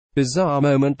Bizarre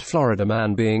moment. Florida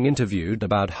man being interviewed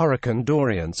about Hurricane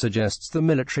Dorian suggests the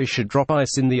military should drop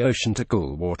ice in the ocean to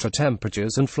cool water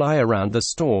temperatures and fly around the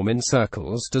storm in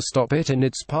circles to stop it in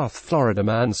its path. Florida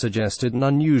man suggested an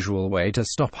unusual way to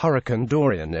stop Hurricane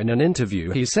Dorian in an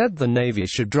interview. He said the Navy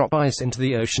should drop ice into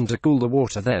the ocean to cool the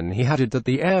water. Then he added that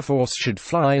the Air Force should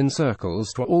fly in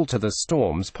circles to alter the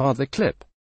storm's path. The clip,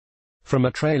 from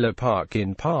a trailer park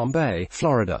in Palm Bay,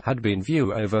 Florida, had been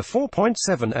viewed over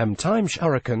 4.7 m times.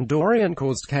 Hurricane Dorian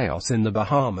caused chaos in the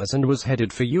Bahamas and was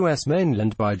headed for U.S.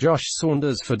 mainland by Josh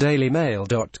Saunders for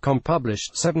DailyMail.com.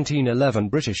 Published 1711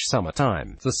 British Summer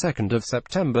Time, 2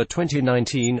 September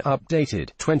 2019. Updated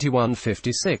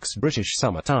 21:56 British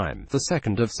Summer Time, 2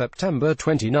 September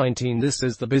 2019. This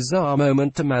is the bizarre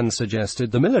moment. A man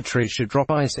suggested the military should drop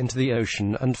ice into the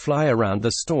ocean and fly around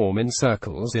the storm in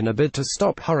circles in a bid to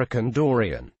stop Hurricane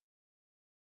Dorian.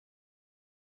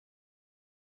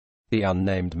 The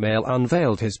unnamed male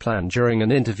unveiled his plan during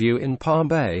an interview in Palm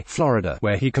Bay, Florida,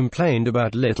 where he complained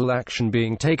about little action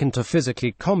being taken to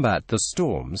physically combat the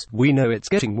storms. "We know it's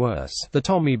getting worse," the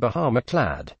Tommy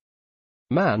Bahama-clad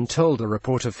man told a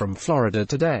reporter from Florida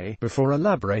Today, before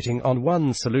elaborating on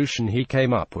one solution he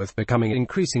came up with. Becoming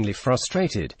increasingly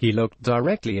frustrated, he looked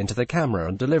directly into the camera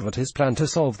and delivered his plan to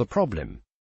solve the problem.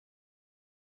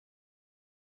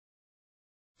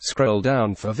 Scroll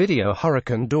down for video.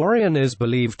 Hurricane Dorian is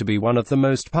believed to be one of the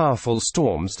most powerful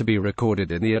storms to be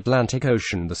recorded in the Atlantic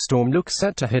Ocean. The storm looks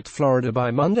set to hit Florida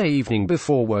by Monday evening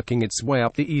before working its way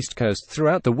up the East Coast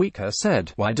throughout the week. He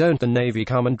said, "Why don't the Navy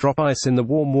come and drop ice in the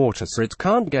warm water so it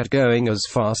can't get going as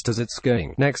fast as it's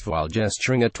going?" Next, while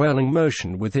gesturing a twirling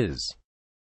motion with his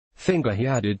finger, he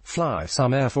added, "Fly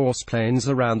some Air Force planes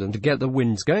around and get the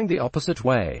winds going the opposite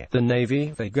way. The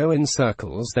Navy, they go in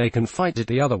circles, they can fight it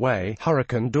the other way."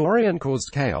 Hurricane Dorian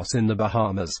caused chaos in the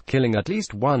Bahamas, killing at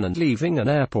least one and leaving an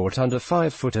airport under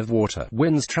 5 foot of water.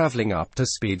 Winds traveling up to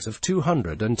speeds of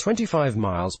 225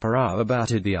 miles per hour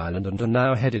battered the island and are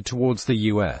now headed towards the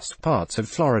U.S. Parts of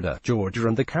Florida, Georgia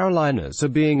and the Carolinas are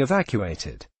being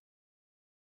evacuated.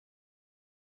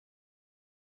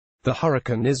 The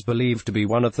hurricane is believed to be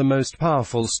one of the most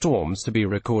powerful storms to be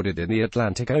recorded in the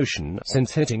Atlantic Ocean.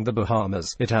 Since hitting the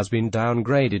Bahamas, it has been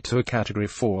downgraded to a Category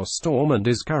 4 storm and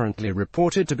is currently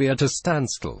reported to be at a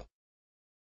standstill.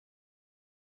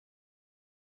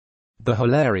 The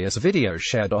hilarious video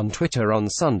shared on Twitter on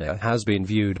Sunday has been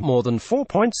viewed more than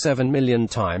 4.7 million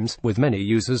times, with many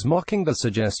users mocking the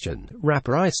suggestion.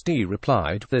 Rapper Ice-T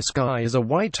replied, "This guy is a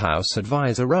White House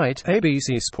advisor, right?"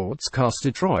 ABC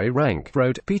sportscaster Troy Rank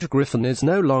wrote, "Peter Griffin is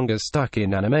no longer stuck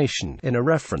in animation," in a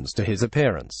reference to his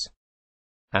appearance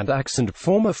and accent.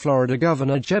 Former Florida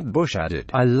Governor Jeb Bush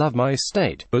added, "I love my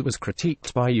state," but was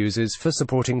critiqued by users for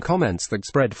supporting comments that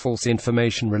spread false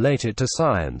information related to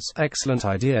science. "Excellent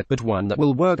idea, but one that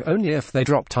will work only if they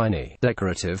drop tiny,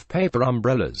 decorative paper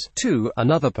umbrellas, too,"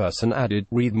 another person added.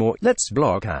 "Read more, let's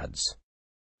block ads."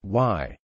 Why?